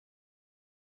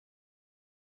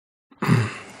I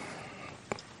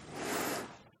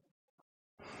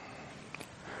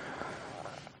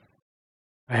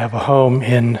have a home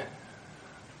in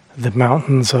the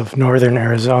mountains of northern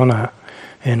Arizona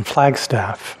in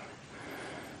Flagstaff.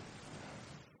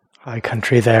 High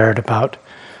country there at about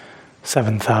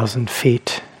 7,000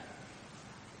 feet.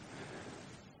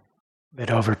 A bit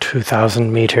over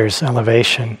 2,000 meters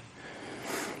elevation.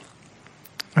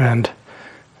 And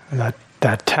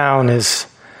that town is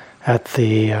at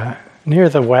the near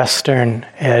the western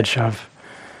edge of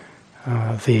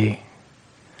the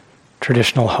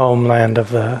traditional homeland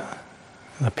of the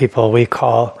people we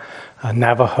call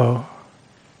Navajo,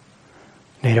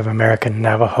 Native American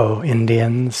Navajo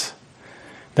Indians.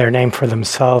 Their name for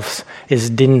themselves is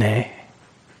Dinne.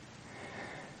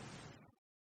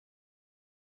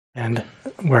 And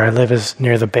where I live is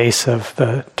near the base of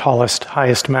the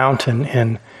highest mountain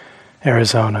in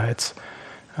Arizona. It's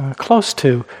close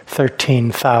to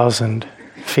 13,000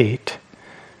 feet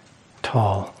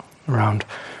tall, around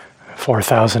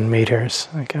 4,000 meters,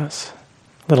 I guess.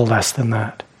 A little less than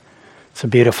that. It's a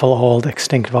beautiful old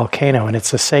extinct volcano, and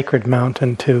it's a sacred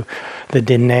mountain to the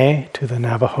Dinne, to the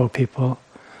Navajo people,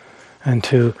 and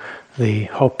to the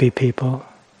Hopi people,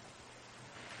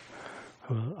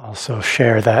 who also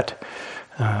share that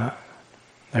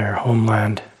their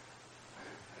homeland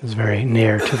is very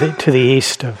near to the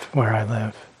east of where I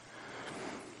live.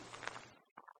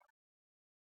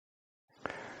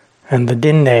 And the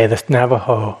Dinne, the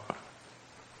Navajo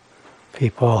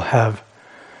people, have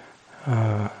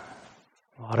a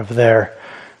lot of their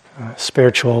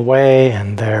spiritual way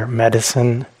and their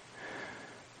medicine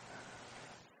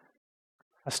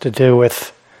has to do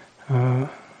with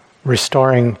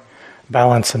restoring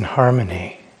balance and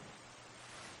harmony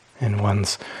in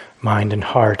one's mind and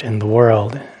heart in the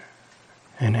world,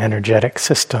 in energetic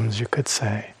systems, you could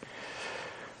say.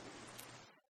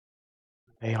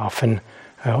 They often,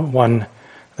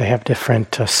 they have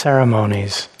different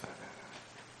ceremonies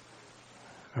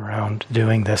around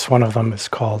doing this. One of them is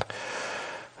called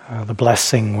the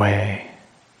Blessing Way.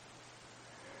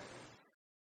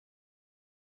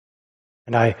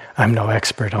 And I'm no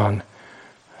expert on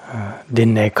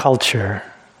Dinne culture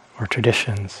or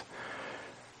traditions,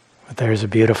 but there's a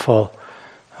beautiful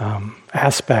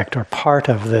aspect or part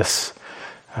of this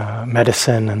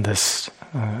medicine and this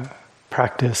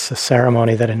practice, a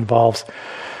ceremony that involves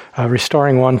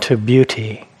restoring one to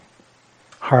beauty,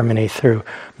 harmony through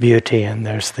beauty. And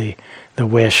there's the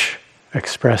wish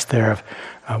expressed there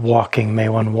of walking, may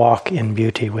one walk in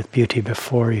beauty with beauty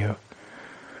before you,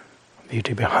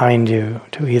 beauty behind you,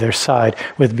 to either side,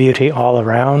 with beauty all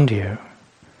around you.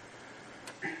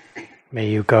 May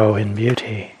you go in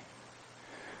beauty.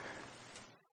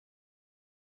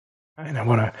 And I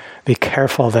want to be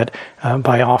careful that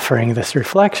by offering this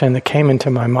reflection that came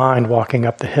into my mind walking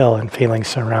up the hill and feeling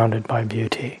surrounded by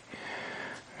beauty.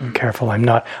 I'm careful I'm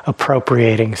not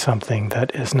appropriating something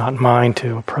that is not mine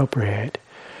to appropriate.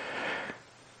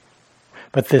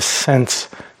 But this sense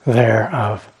there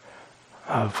of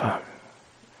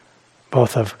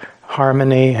both of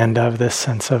harmony and of this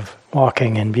sense of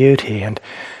walking in beauty,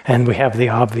 and we have the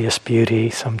obvious beauty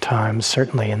sometimes,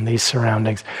 certainly in these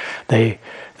surroundings. They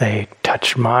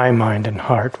touch my mind and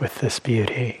heart with this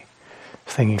beauty. I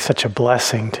was thinking such a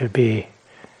blessing to be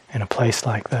in a place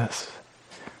like this.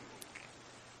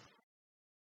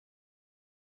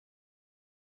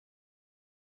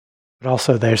 But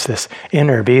also there's this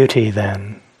inner beauty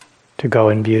then. To go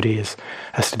in beauty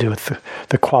has to do with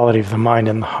the quality of the mind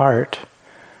and the heart.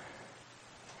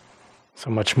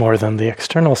 So much more than the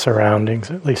external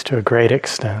surroundings, at least to a great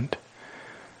extent.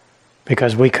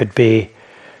 Because we could be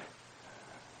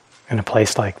in a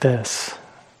place like this,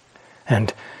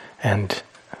 and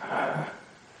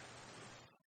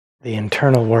the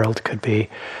internal world could be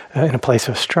in a place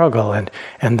of struggle,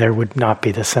 and there would not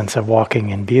be the sense of walking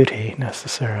in beauty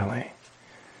necessarily.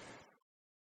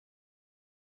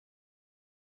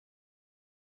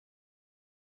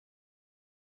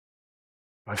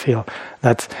 I feel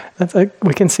that's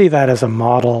we can see that as a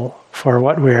model for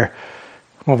what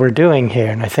we're doing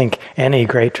here, and I think any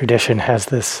great tradition has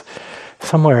this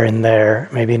somewhere in there,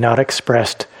 maybe not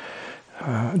expressed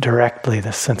directly,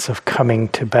 this sense of coming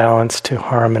to balance, to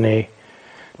harmony,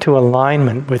 to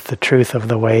alignment with the truth of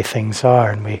the way things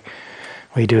are, and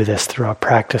we do this through our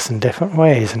practice in different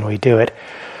ways, and we do it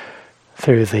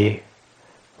through the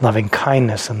loving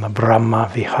kindness and the Brahma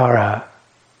Vihara,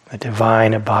 the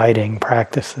divine abiding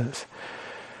practices.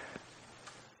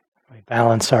 We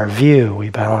balance our view, we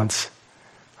balance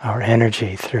our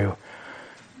energy through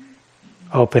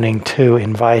opening to,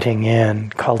 inviting in,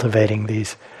 cultivating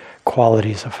these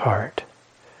qualities of heart.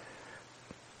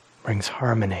 brings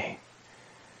harmony,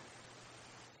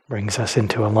 brings us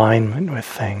into alignment with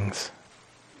things,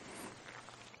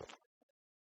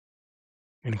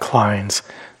 inclines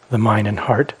the mind and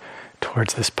heart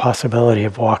towards this possibility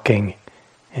of walking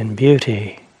in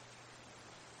beauty.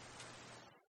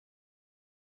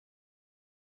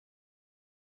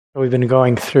 We've been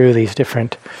going through these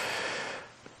different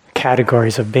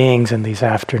categories of beings in these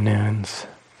afternoons,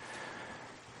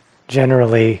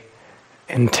 generally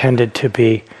intended to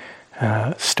be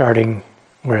starting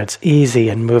where it's easy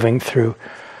and moving through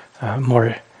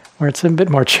where it's a bit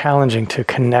more challenging to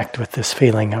connect with this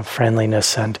feeling of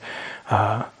friendliness and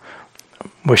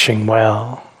wishing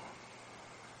well.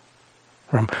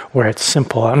 From where it's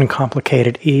simple,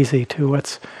 uncomplicated, easy to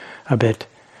what's a bit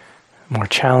more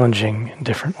challenging in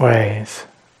different ways.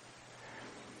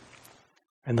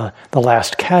 And the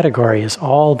last category is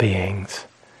all beings.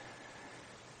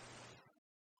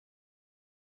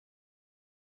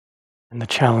 And the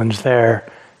challenge there,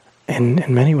 in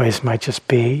many ways, might just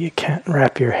be you can't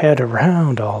wrap your head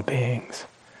around all beings.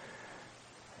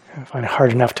 I find it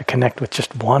hard enough to connect with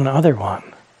just one other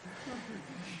one.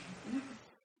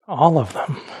 All of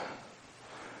them.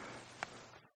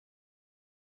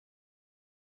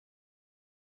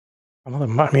 Some of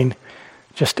them, I mean,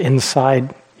 just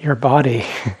inside your body,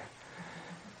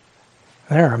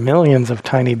 there are millions of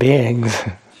tiny beings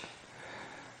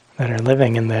that are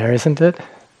living in there, isn't it?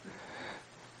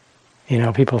 You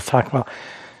know, people talk, well,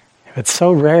 if it's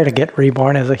so rare to get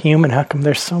reborn as a human, how come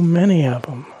there's so many of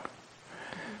them?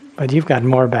 But you've got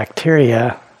more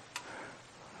bacteria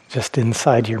just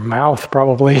inside your mouth,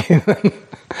 probably,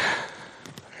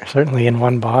 certainly in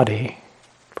one body,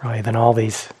 probably than all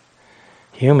these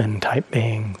human-type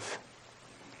beings.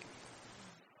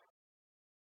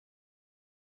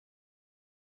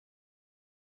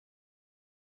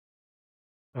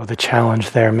 So the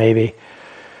challenge there maybe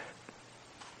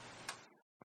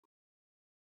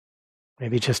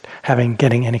just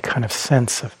getting any kind of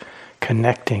sense of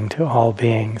connecting to all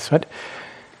beings. But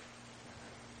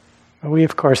we,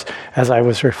 of course, as I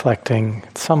was reflecting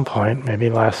at some point, maybe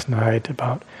last night,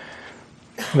 about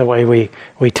the way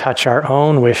we touch our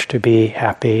own wish to be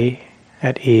happy,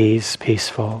 at ease,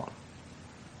 peaceful,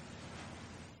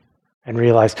 and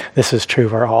realize this is true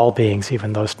for all beings,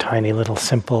 even those tiny little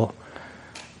simple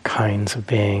kinds of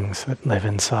beings that live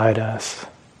inside us.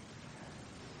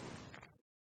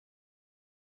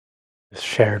 This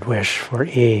shared wish for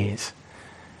ease.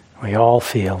 We all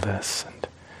feel this. And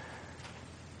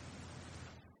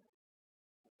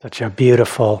such a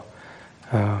beautiful,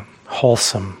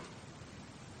 wholesome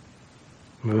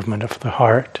movement of the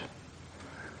heart.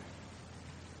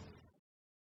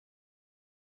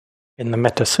 In the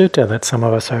Metta Sutta that some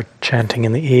of us are chanting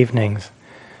in the evenings,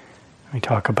 we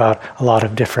talk about a lot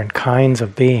of different kinds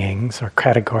of beings or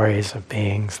categories of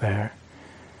beings there.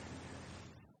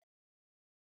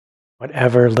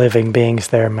 Whatever living beings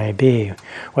there may be,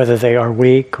 whether they are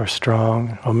weak or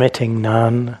strong, omitting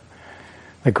none,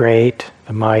 the great,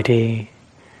 the mighty,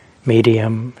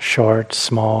 medium, short,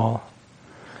 small,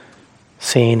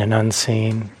 seen and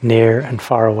unseen, near and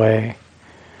far away,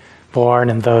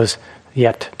 born and those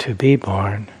yet to be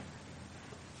born.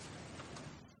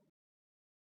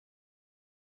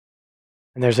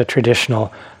 And there's a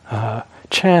traditional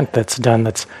chant that's done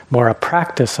that's more a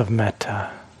practice of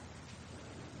metta.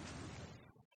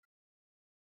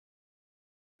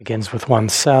 Begins with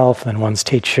oneself, then one's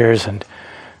teachers and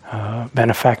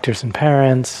benefactors and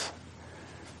parents,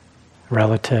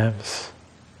 relatives,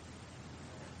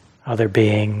 other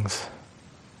beings.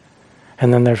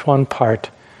 And then there's one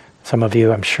part, some of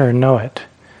you I'm sure know it,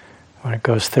 when it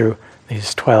goes through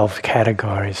these 12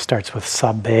 categories, starts with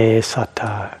sabbe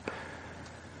satta.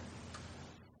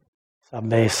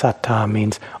 Sabbe satta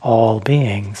means all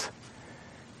beings.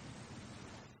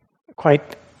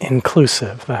 Quite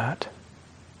inclusive, that.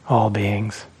 All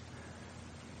beings.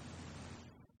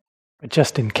 But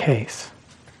just in case,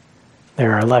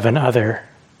 there are 11 other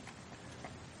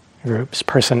groups,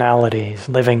 personalities,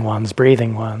 living ones,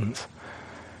 breathing ones,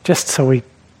 just so we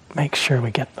make sure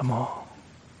we get them all.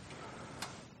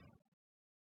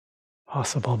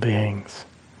 Possible beings.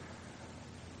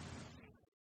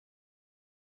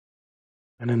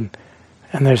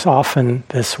 And there's often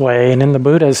this way, and in the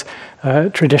Buddha's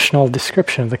traditional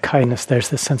description of the kindness, there's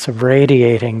this sense of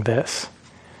radiating this.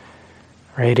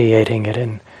 Radiating it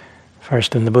in.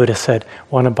 First, and the Buddha said,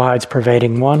 one abides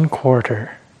pervading 1/4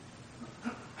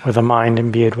 with a mind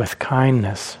imbued with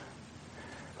kindness.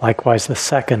 Likewise the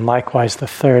second, likewise the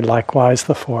third, likewise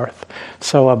the fourth.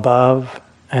 So above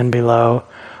and below,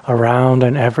 around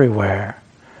and everywhere,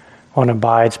 one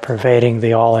abides pervading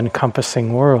the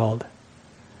all-encompassing world.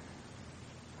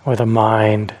 with a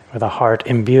mind, with a heart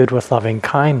imbued with loving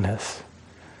kindness,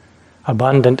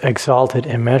 abundant, exalted,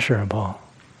 immeasurable,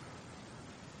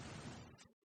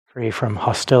 free from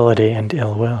hostility and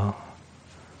ill will.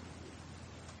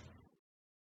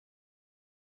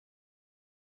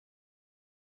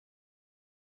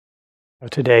 So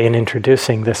today, in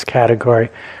introducing this category,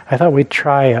 I thought we'd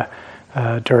try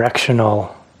a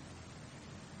directional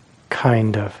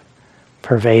kind of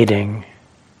pervading.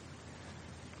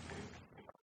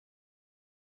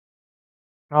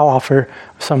 I'll offer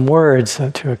some words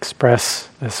to express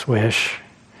this wish,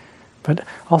 but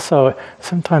also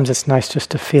sometimes it's nice just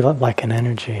to feel it like an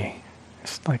energy.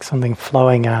 It's like something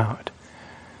flowing out.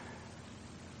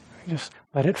 Just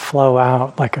let it flow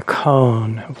out like a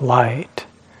cone of light.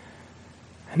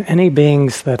 And any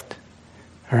beings that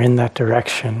are in that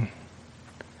direction,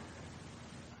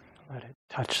 let it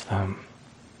touch them.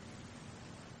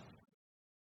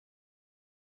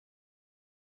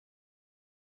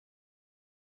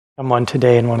 Someone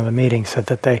today in one of the meetings said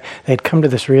that they'd come to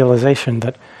this realization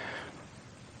that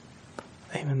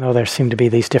even though there seemed to be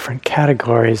these different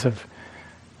categories of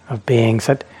beings,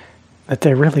 that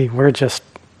they really were just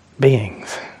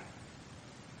beings.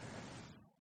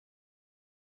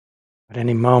 At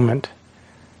any moment,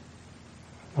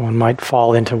 one might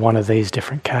fall into one of these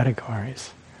different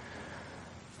categories.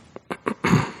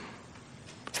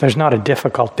 If there's not a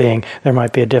difficult being, there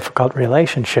might be a difficult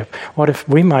relationship. What if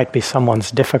we might be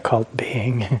someone's difficult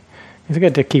being? It's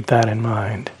good to keep that in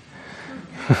mind.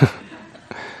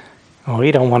 Well,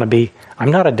 we don't want to be, I'm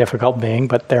not a difficult being,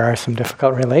 but there are some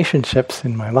difficult relationships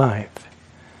in my life.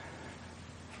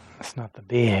 That's not the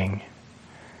being.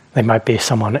 They might be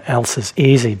someone else's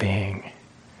easy being.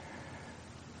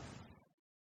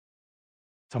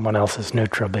 Someone else's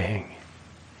neutral being.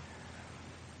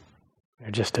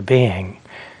 They're just a being.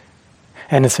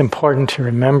 And it's important to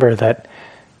remember that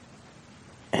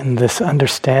in this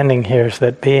understanding here is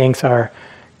that beings are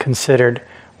considered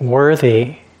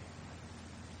worthy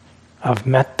of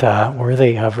metta,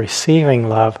 worthy of receiving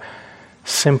love,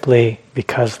 simply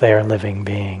because they are living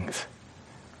beings.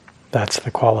 That's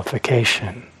the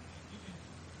qualification.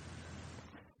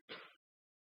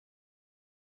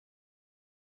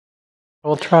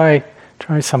 We'll try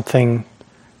something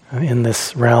in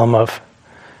this realm of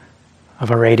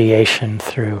irradiation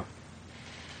through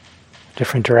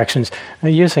different directions,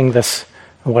 using this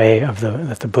way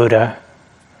that the Buddha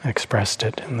expressed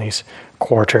it in these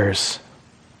quarters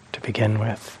to begin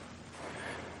with.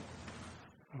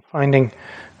 Finding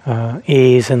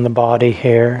ease in the body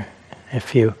here.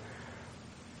 If you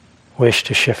wish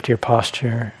to shift your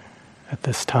posture at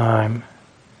this time,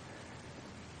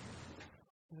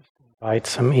 invite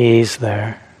some ease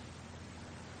there.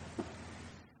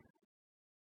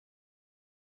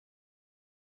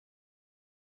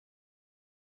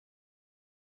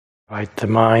 Invite the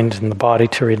mind and the body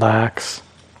to relax.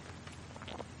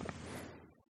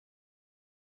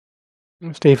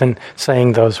 Just even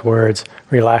saying those words,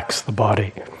 relax the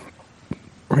body,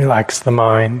 relax the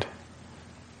mind.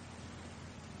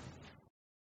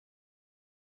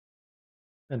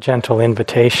 A gentle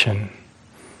invitation.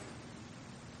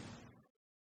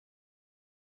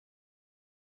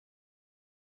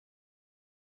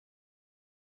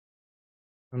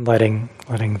 And letting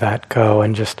that go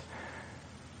and just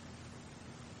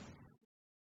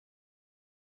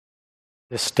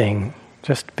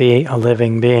be a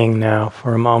living being now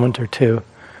for a moment or two.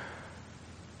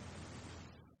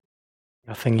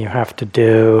 Nothing you have to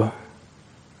do.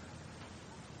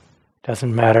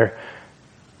 Doesn't matter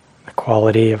the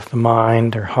quality of the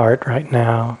mind or heart right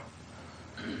now.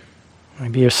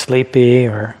 Maybe you're sleepy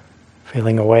or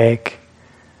feeling awake.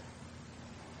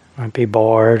 Might be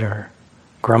bored or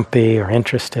grumpy or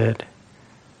interested,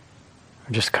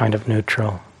 or just kind of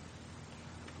neutral.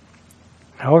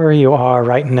 However you are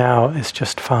right now is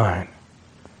just fine.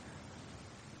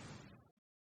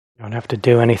 You don't have to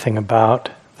do anything about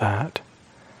that.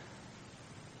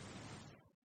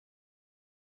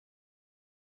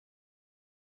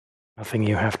 Nothing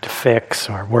you have to fix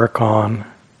or work on.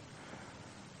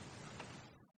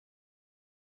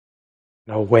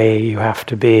 No way you have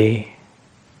to be.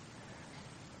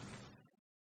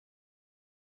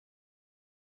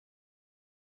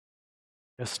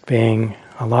 Just being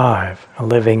alive, a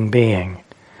living being,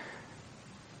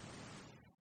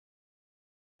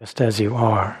 just as you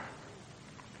are.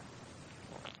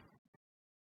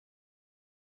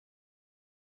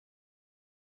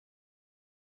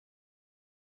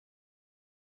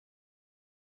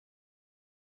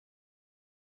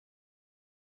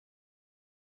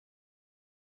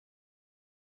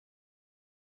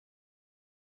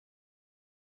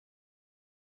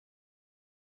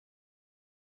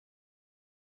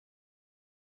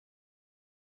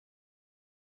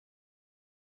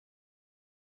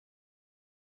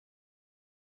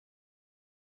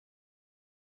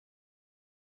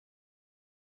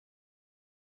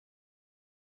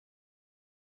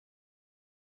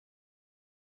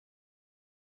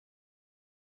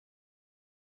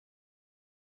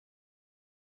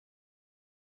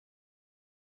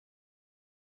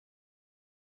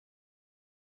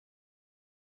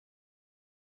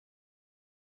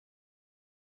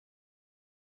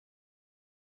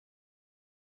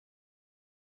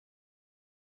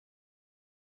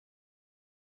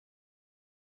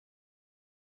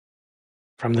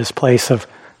 from this place of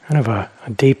kind of a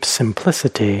deep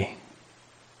simplicity,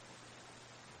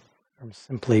 from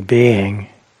simply being.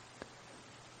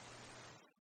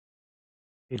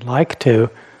 If you'd like to,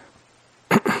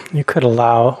 you could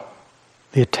allow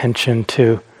the attention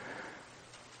to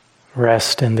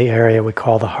rest in the area we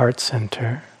call the heart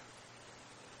center,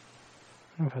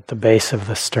 at the base of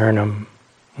the sternum,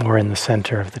 or in the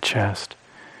center of the chest.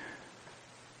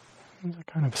 There's a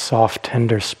kind of soft,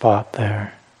 tender spot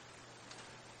there.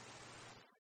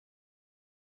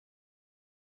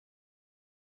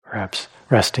 Perhaps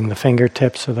resting the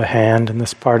fingertips of the hand in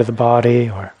this part of the body,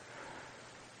 or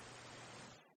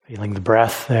feeling the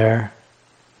breath there.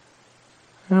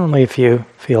 Only if you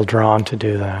feel drawn to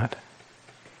do that.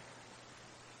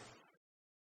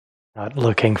 Not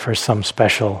looking for some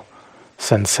special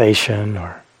sensation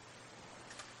or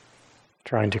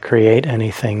trying to create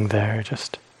anything there,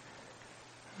 just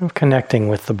connecting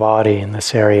with the body in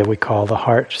this area we call the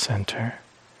heart center.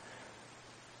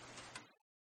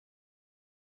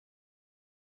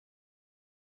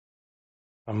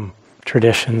 Some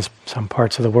traditions, some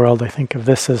parts of the world, they think of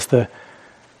this as the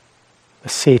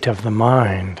seat of the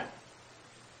mind.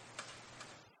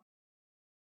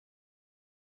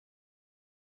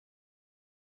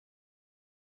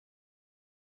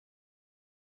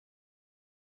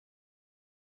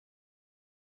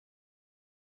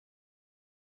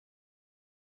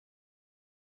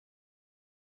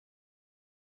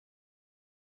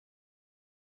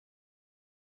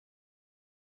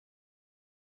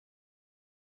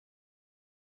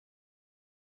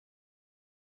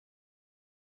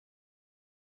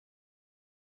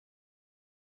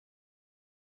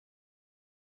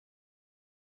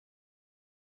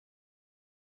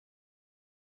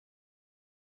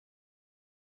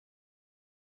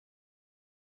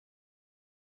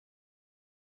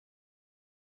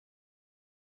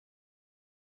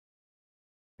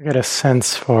 You get a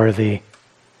sense for the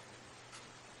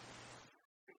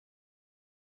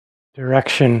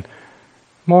direction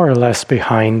more or less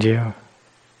behind you.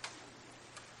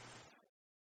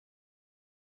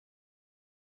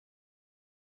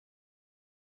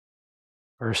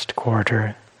 First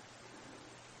quarter.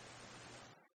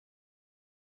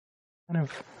 Kind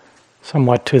of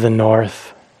somewhat to the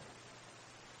north.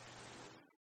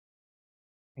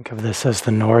 Think of this as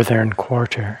the northern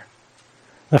quarter.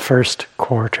 The first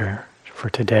quarter for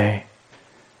today.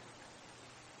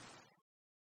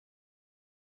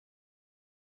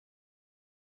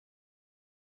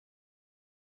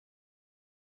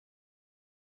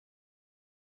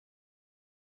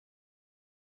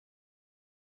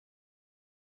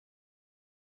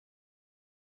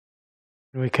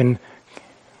 We can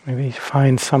maybe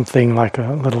find something like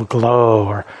a little glow,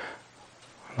 or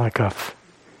like a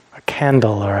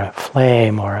candle or a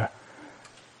flame or a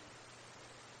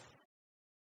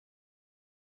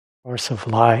source of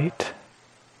light.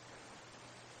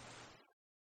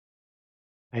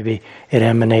 Maybe it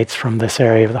emanates from this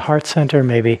area of the heart center,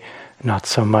 maybe not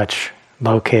so much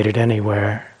located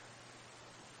anywhere.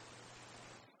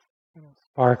 A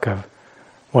spark of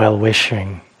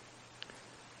well-wishing.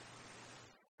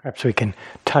 Perhaps we can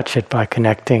touch it by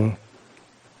connecting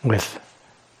with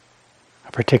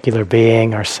a particular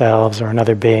being, ourselves, or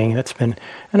another being that's been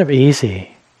kind of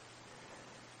easy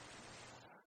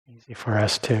for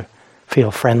us to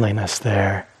feel friendliness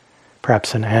there,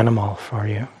 perhaps an animal for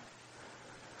you.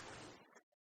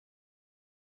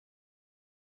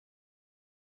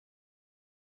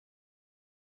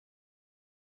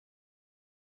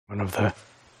 One of the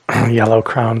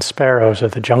yellow-crowned sparrows or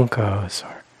the juncos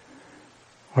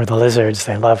or the lizards,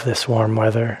 they love this warm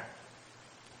weather,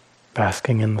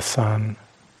 basking in the sun.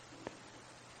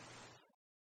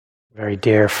 A very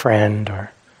dear friend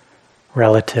or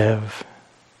relative,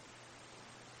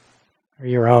 or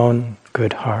your own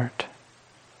good heart.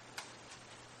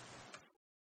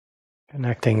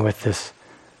 Connecting with this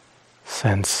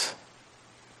sense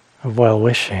of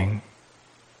well-wishing.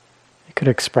 You could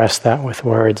express that with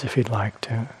words if you'd like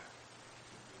to.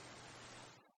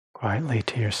 Quietly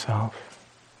to yourself.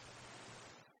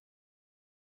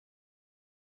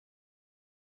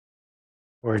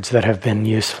 Words that have been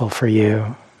useful for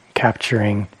you,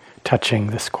 capturing, touching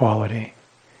this quality.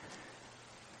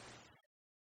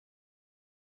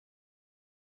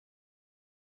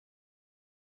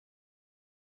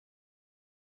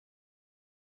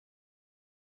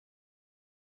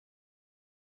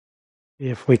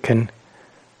 If we can,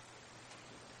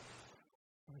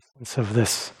 sense of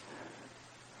this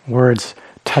words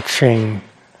touching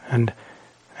and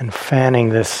fanning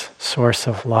this source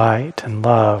of light and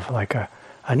love, like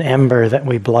an ember that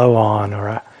we blow on, or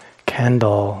a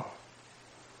candle.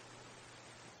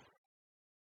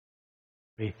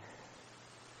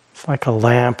 It's like a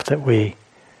lamp that we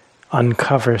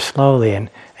uncover slowly, and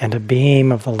a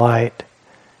beam of the light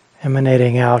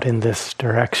emanating out in this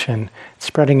direction,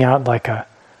 spreading out like a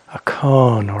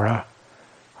cone or a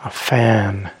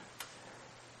fan,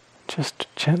 just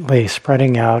gently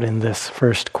spreading out in this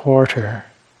first quarter,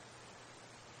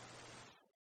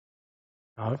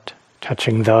 out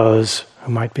touching those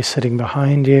who might be sitting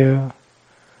behind you,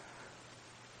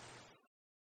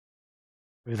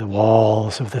 through the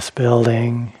walls of this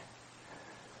building,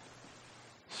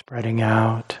 spreading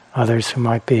out, others who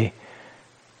might be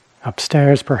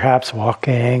upstairs perhaps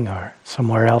walking or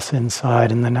somewhere else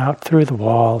inside, and then out through the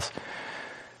walls,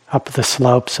 up the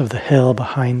slopes of the hill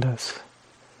behind us.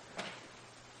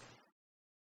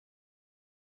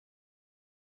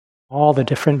 All the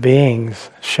different beings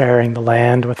sharing the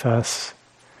land with us.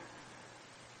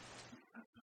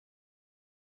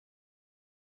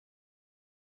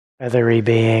 Feathery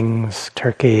beings,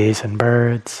 turkeys and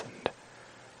birds, and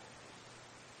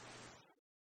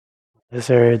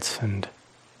lizards, and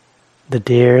the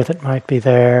deer that might be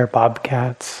there,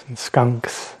 bobcats and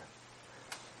skunks.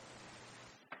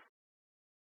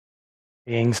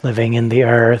 Beings living in the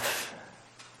earth,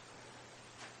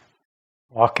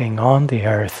 walking on the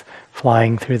earth,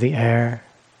 flying through the air.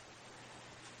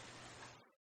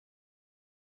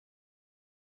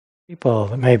 People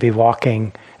that may be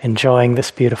walking, enjoying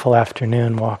this beautiful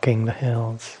afternoon, walking the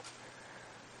hills.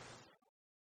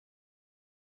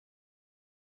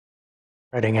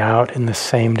 Spreading out in the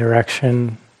same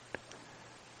direction,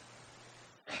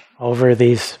 over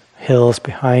these hills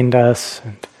behind us,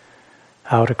 and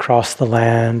out across the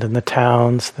land and the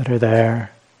towns that are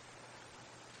there.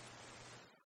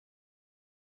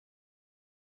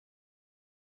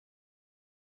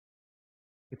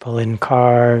 People in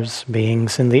cars,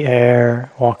 beings in the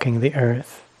air, walking the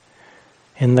earth,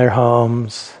 in their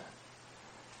homes.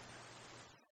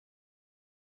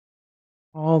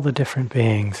 All the different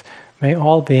beings. May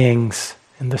all beings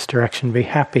in this direction be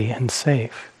happy and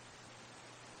safe.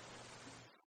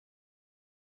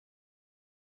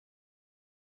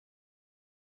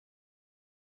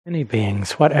 Any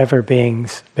beings, whatever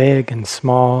beings, big and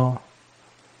small,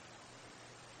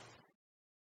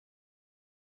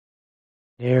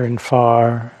 near and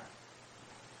far,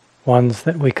 ones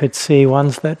that we could see,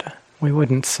 ones that we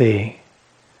wouldn't see.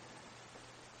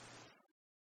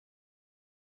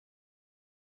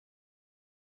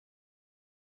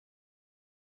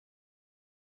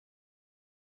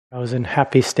 Those in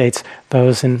happy states,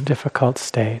 those in difficult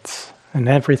states, and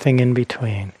everything in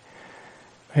between.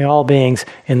 May all beings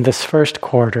in this first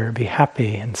quarter be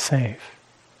happy and safe.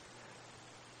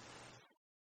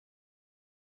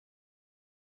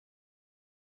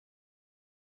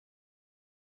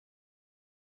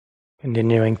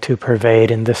 Continuing to pervade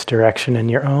in this direction in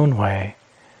your own way.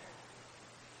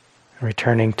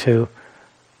 Returning to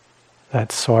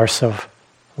that source of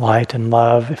light and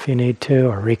love if you need to,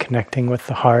 or reconnecting with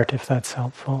the heart if that's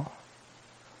helpful.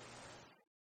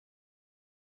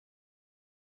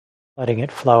 Letting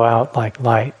it flow out like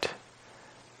light,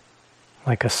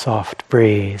 like a soft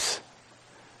breeze,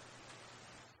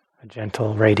 a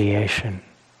gentle radiation.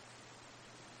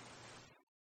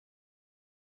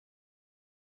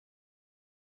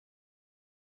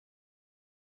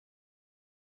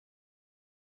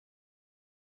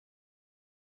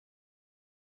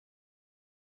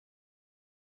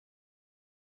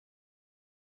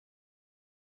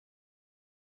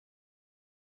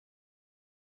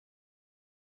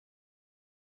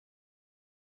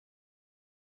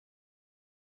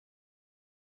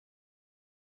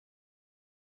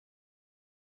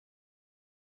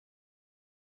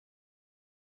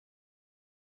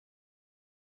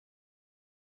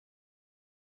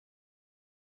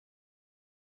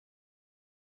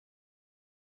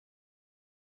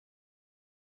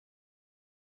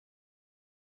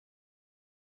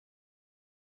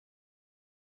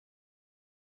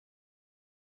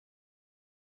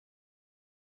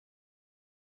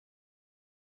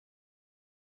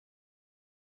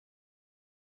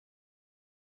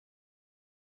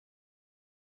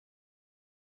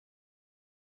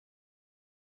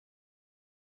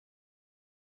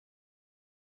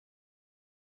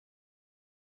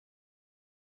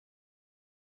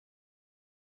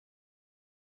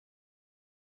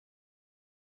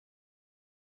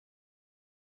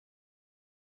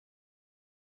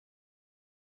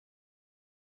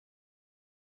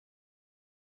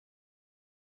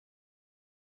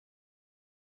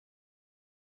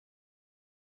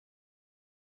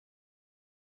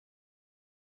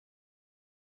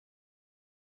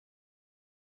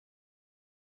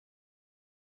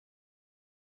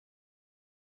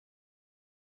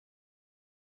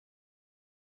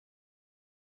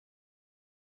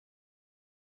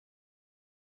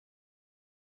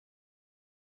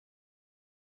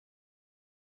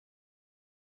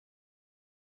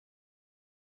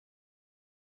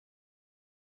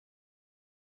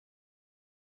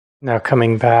 Now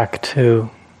coming back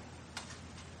to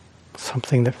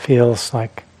something that feels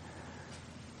like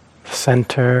the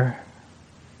center,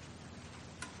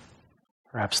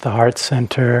 perhaps the heart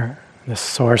center, this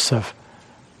source of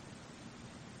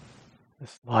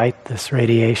this light, this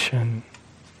radiation.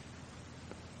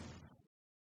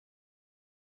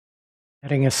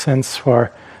 Getting a sense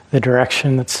for the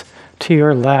direction that's to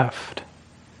your left.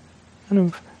 Kind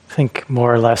of think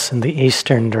more or less in the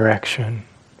eastern direction,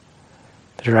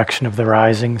 the direction of the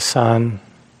rising sun.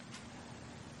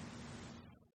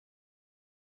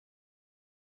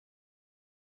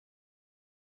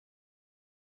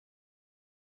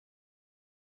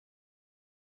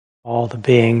 All the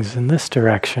beings in this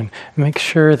direction. Make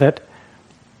sure that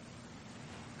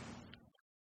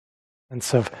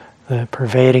sense of the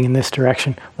pervading in this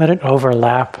direction, let it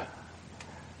overlap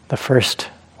the first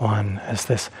one as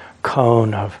this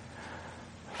cone of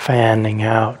fanning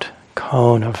out,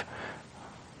 cone of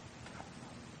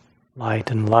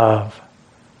light and love.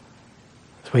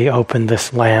 As we open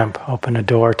this lamp, open a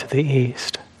door to the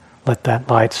east, let that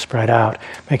light spread out.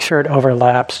 Make sure it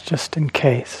overlaps just in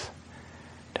case.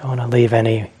 Don't want to leave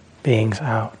any beings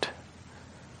out.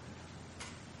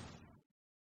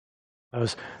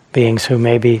 Those beings who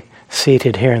may be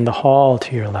seated here in the hall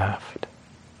to your left.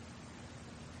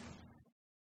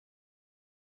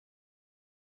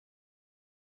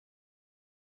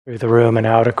 Through the room and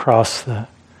out across the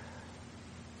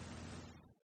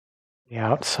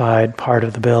outside part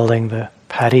of the building, the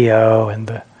patio and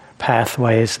the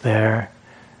pathways there.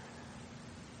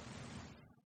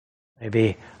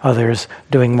 Maybe others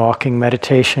doing walking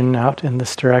meditation out in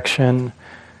this direction,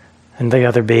 and the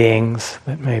other beings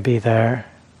that may be there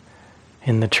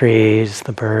in the trees,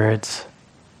 the birds,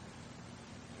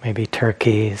 maybe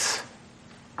turkeys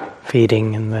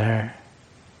feeding in there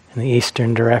in the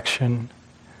eastern direction.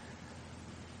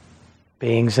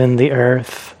 Beings in the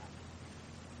earth,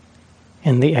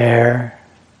 in the air,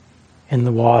 in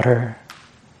the water.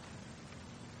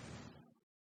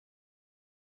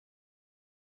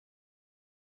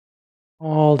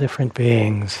 All different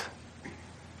beings.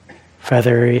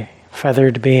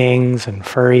 Feathered beings and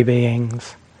furry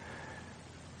beings.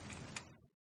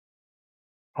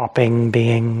 Hopping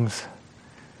beings.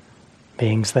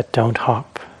 Beings that don't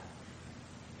hop.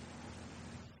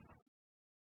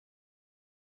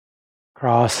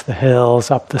 Across the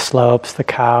hills, up the slopes, the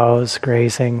cows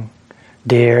grazing,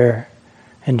 deer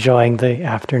enjoying the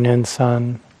afternoon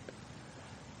sun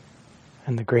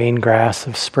and the green grass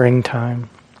of springtime.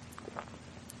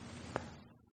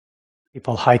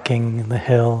 People hiking in the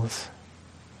hills.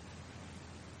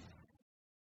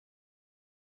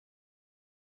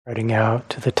 Spreading out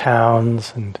to the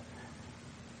towns and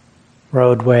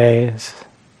roadways.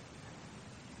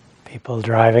 People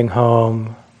driving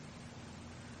home.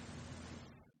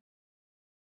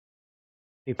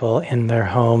 People in their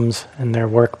homes and their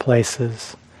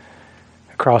workplaces,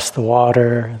 across the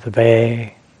water, the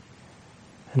bay,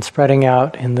 and spreading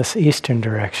out in this eastern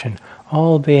direction.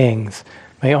 All beings,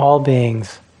 may all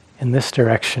beings in this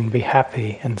direction be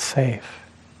happy and safe.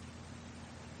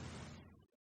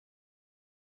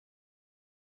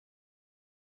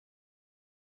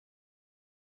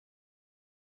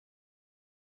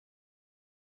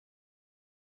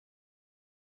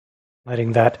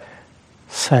 Letting that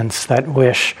sense, that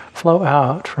wish, flow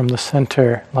out from the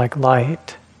center like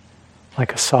light,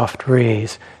 like a soft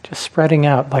breeze, just spreading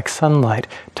out like sunlight,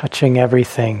 touching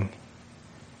everything.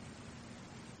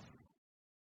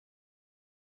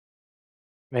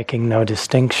 Making no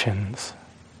distinctions.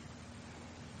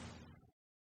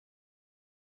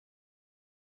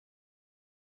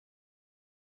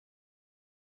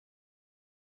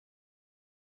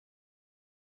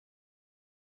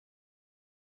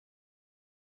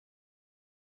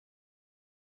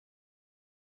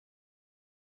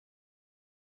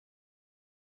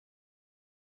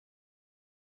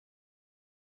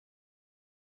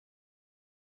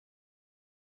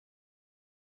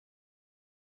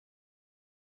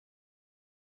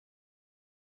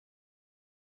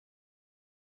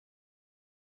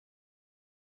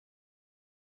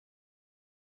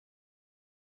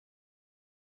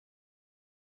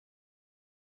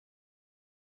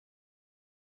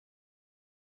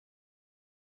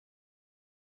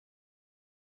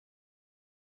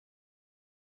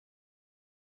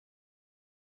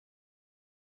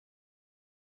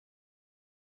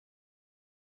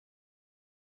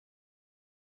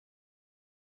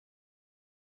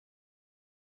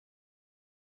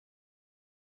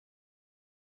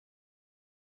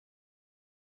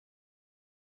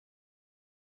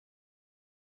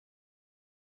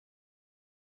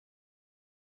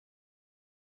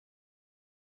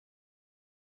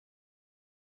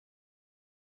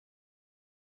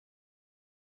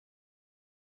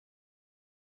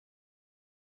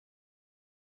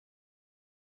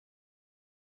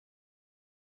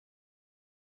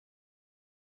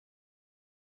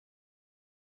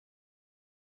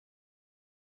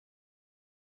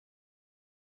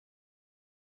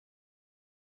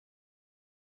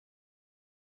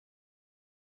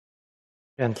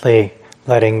 Gently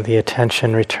letting the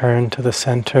attention return to the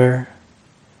center,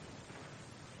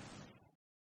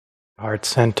 heart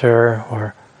center,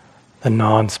 or the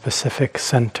non-specific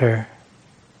center,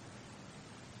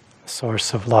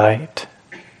 source of light,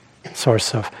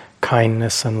 source of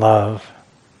kindness and love.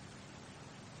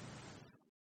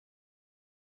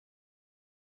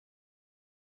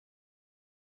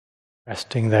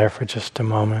 Resting there for just a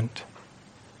moment.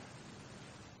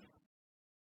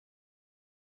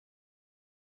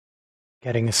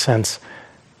 Getting a sense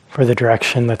for the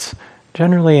direction that's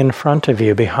generally in front of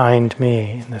you, behind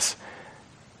me, in this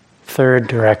third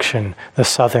direction, the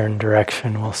southern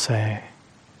direction, we'll say,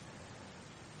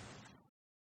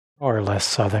 or less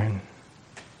southern.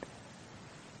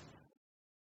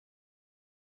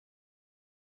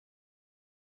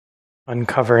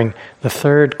 Uncovering the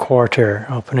third quarter,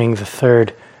 opening the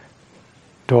third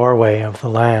doorway of the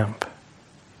lamp,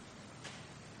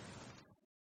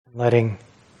 letting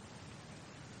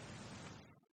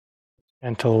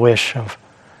gentle wish of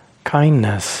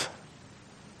kindness,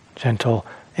 gentle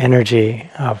energy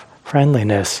of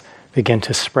friendliness begin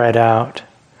to spread out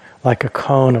like a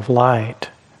cone of light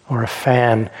or a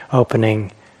fan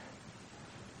opening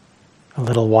a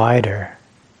little wider,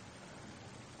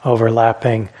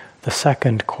 overlapping the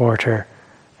second quarter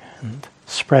and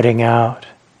spreading out,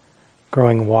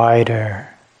 growing wider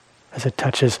as it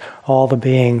touches all the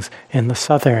beings in the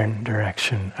southern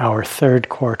direction, our third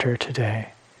quarter today.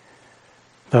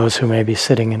 Those who may be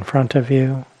sitting in front of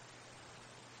you,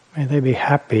 may they be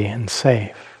happy and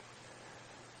safe.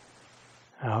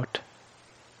 Out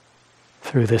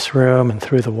through this room and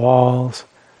through the walls.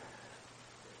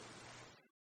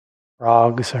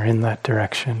 Frogs are in that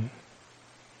direction.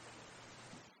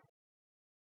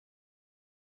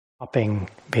 Hopping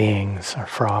beings are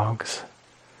frogs.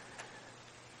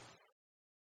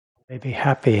 May they be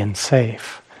happy and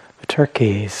safe. The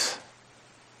turkeys,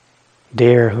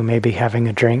 deer who may be having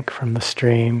a drink from the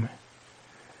stream,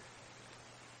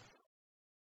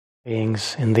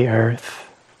 beings in the earth,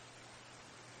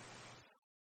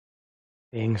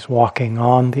 beings walking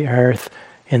on the earth,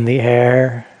 in the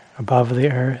air, above the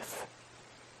earth,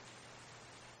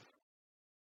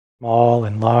 small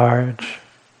and large,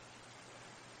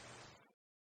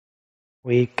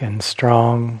 weak and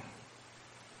strong,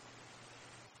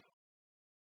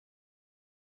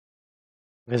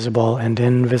 visible and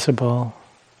invisible,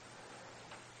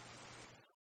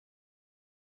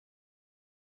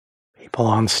 people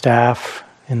on staff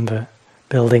in the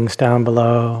buildings down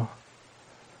below,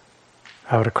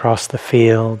 out across the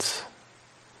fields,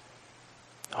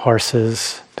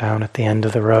 horses down at the end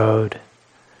of the road,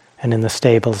 and in the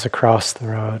stables across the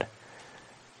road.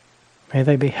 May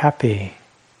they be happy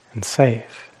and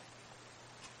safe.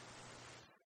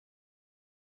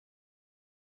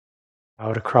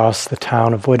 Out across the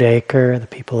town of Woodacre, the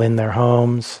people in their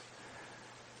homes,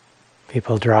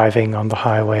 people driving on the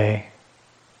highway,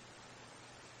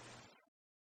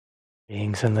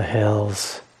 beings in the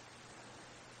hills,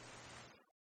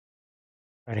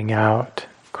 spreading out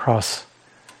across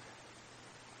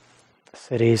the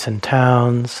cities and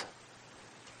towns,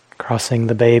 crossing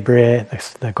the Bay Bridge,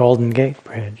 the Golden Gate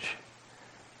Bridge,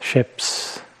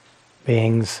 ships,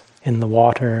 beings in the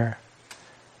water,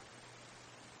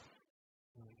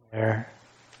 there.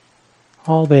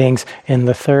 All beings in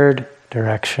the third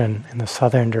direction, in the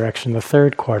southern direction, the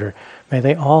third quarter, may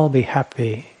they all be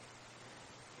happy.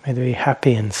 May they be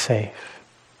happy and safe.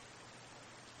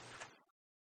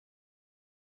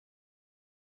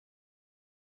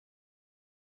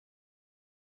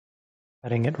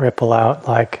 Letting it ripple out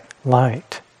like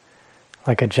light,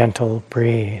 like a gentle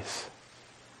breeze,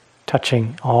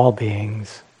 touching all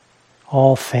beings,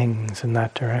 all things in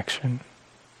that direction.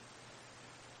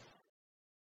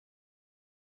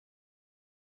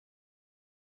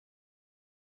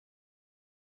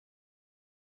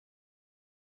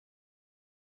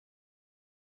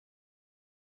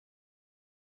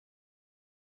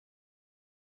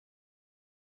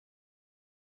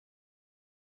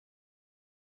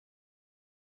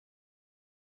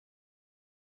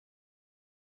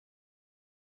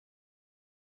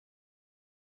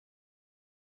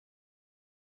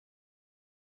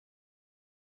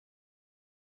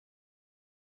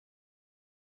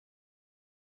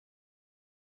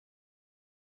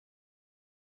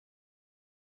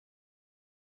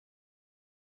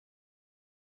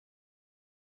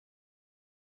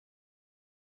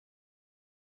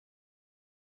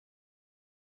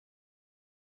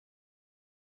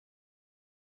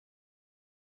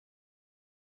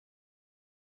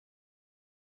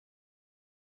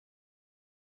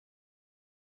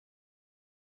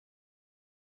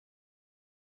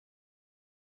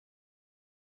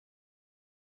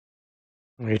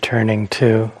 Returning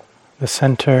to the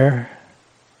center,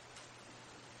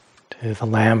 to the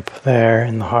lamp there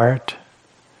in the heart.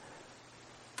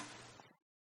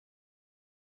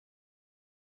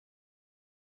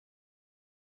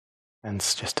 And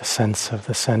it's just a sense of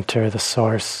the center, the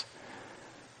source.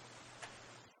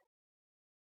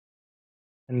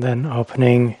 And then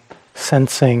opening,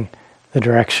 sensing the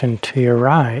direction to your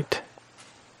right.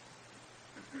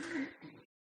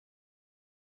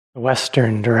 The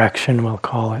western direction, we'll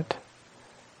call it.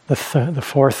 The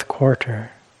fourth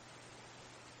quarter.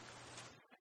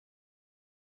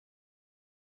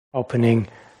 Opening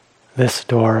this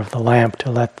door of the lamp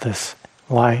to let this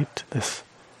light, this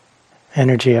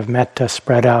energy of metta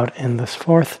spread out in this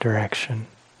fourth direction.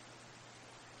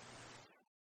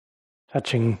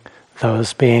 Touching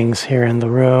those beings here in the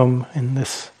room in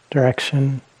this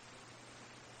direction,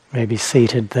 maybe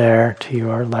seated there to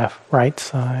your right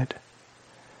side.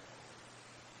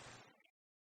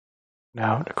 And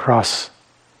out across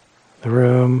the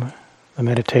room, the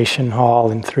meditation hall,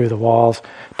 and through the walls,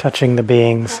 touching the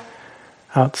beings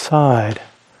outside.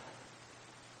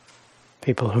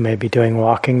 People who may be doing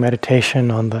walking meditation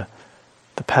on the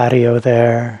patio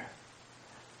there.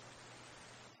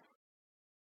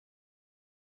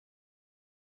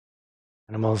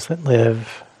 Animals that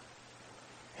live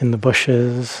in the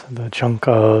bushes, the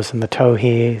juncos and the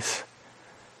towhees,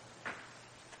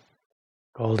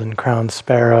 golden-crowned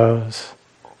sparrows,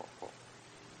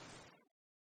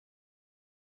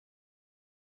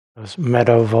 those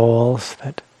meadow voles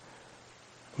that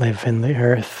live in the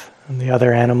earth, and the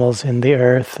other animals in the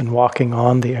earth and walking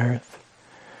on the earth.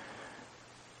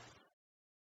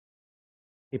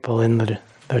 People in the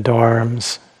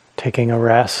dorms taking a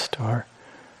rest or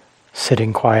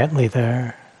sitting quietly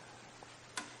there.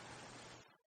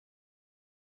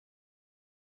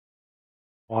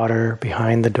 Water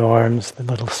behind the dorms, the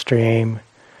little stream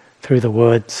through the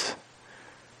woods.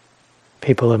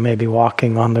 People who may be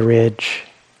walking on the ridge,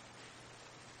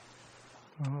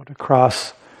 out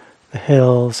across the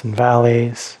hills and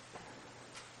valleys,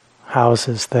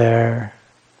 houses there.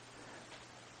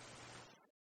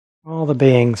 All the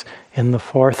beings in the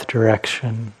fourth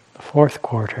direction, the fourth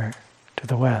quarter to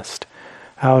the west,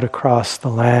 out across the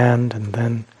land and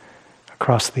then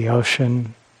across the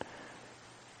ocean.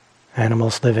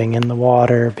 Animals living in the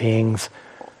water, beings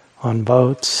on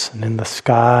boats and in the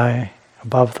sky,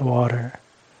 above the water,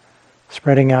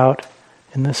 spreading out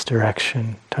in this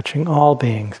direction, touching all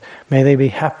beings. May they be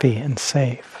happy and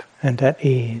safe and at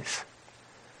ease.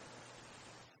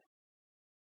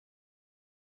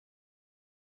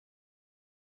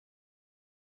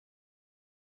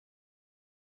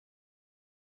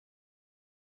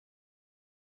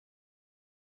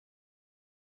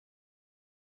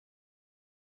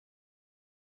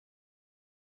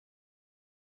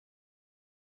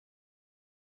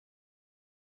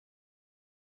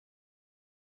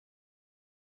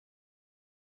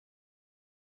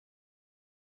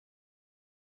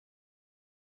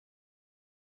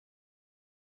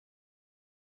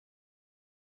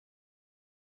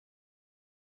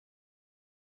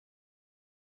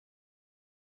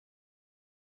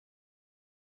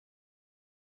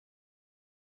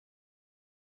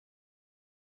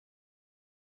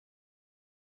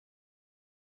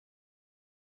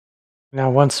 Now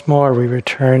once more we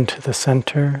return to the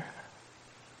center,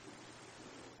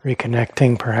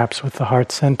 reconnecting perhaps with the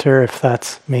heart center if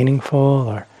that's meaningful,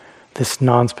 or this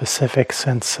non-specific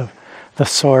sense of the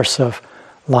source of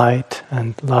light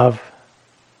and love,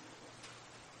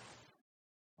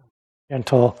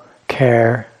 gentle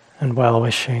care and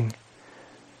well-wishing.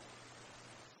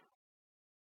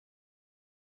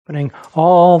 Opening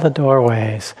all the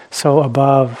doorways, so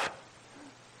above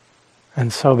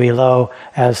and so below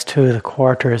as to the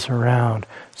quarters around,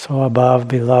 so above,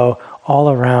 below, all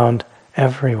around,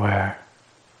 everywhere.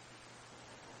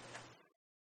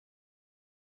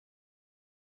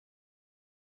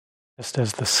 Just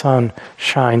as the sun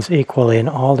shines equally in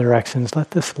all directions,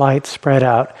 let this light spread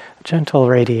out, gentle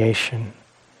radiation,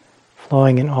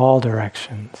 flowing in all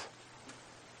directions,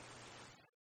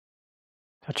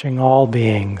 touching all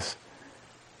beings,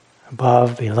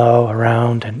 above, below,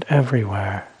 around, and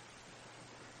everywhere.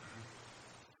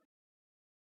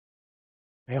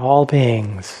 May all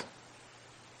beings,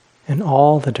 in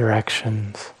all the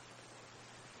directions,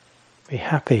 be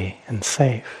happy and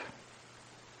safe.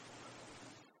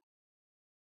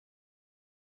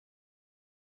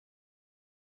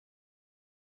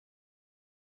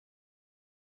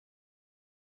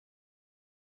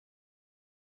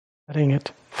 Letting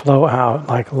it flow out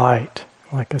like light,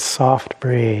 like a soft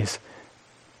breeze,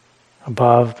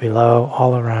 above, below,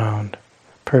 all around,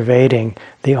 pervading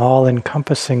the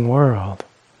all-encompassing world.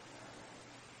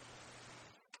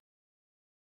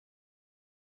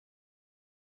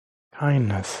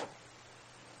 Kindness.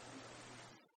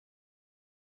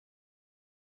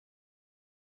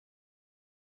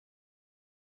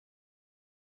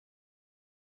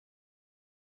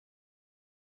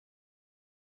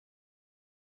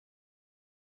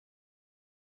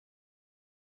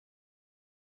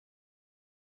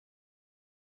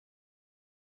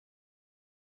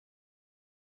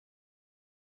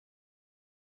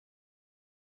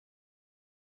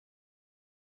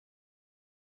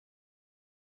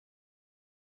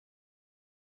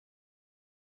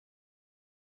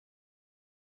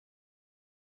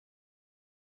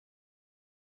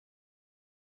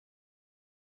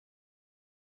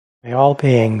 May all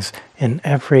beings in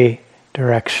every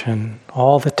direction,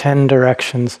 all the 10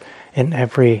 directions in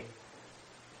every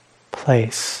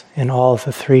place, in all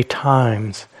the 3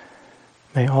 times,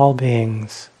 may all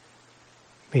beings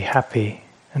be happy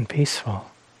and peaceful.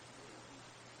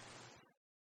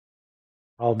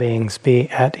 All beings be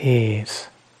at ease.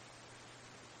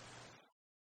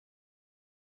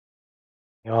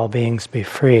 May all beings be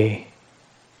free.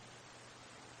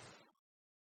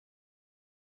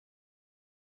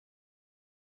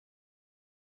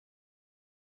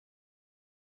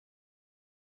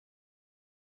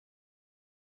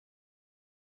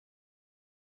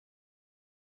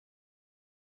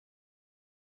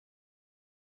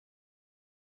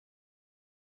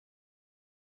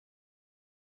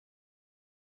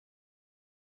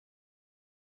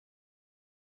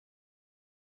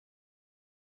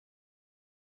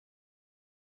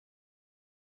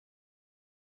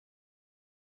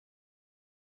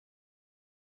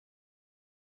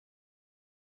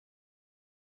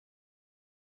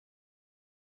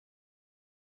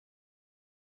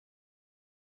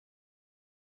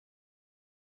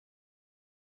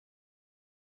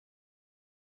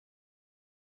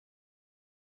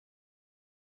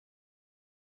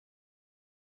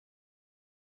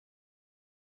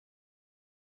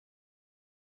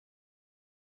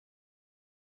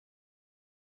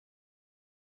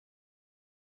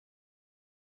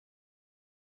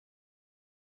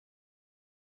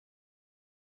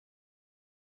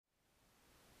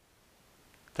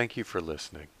 Thank you for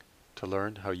listening. To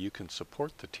learn how you can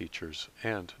support the teachers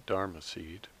and Dharma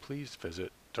Seed, please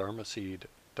visit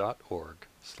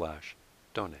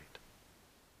dharmaseed.org/donate.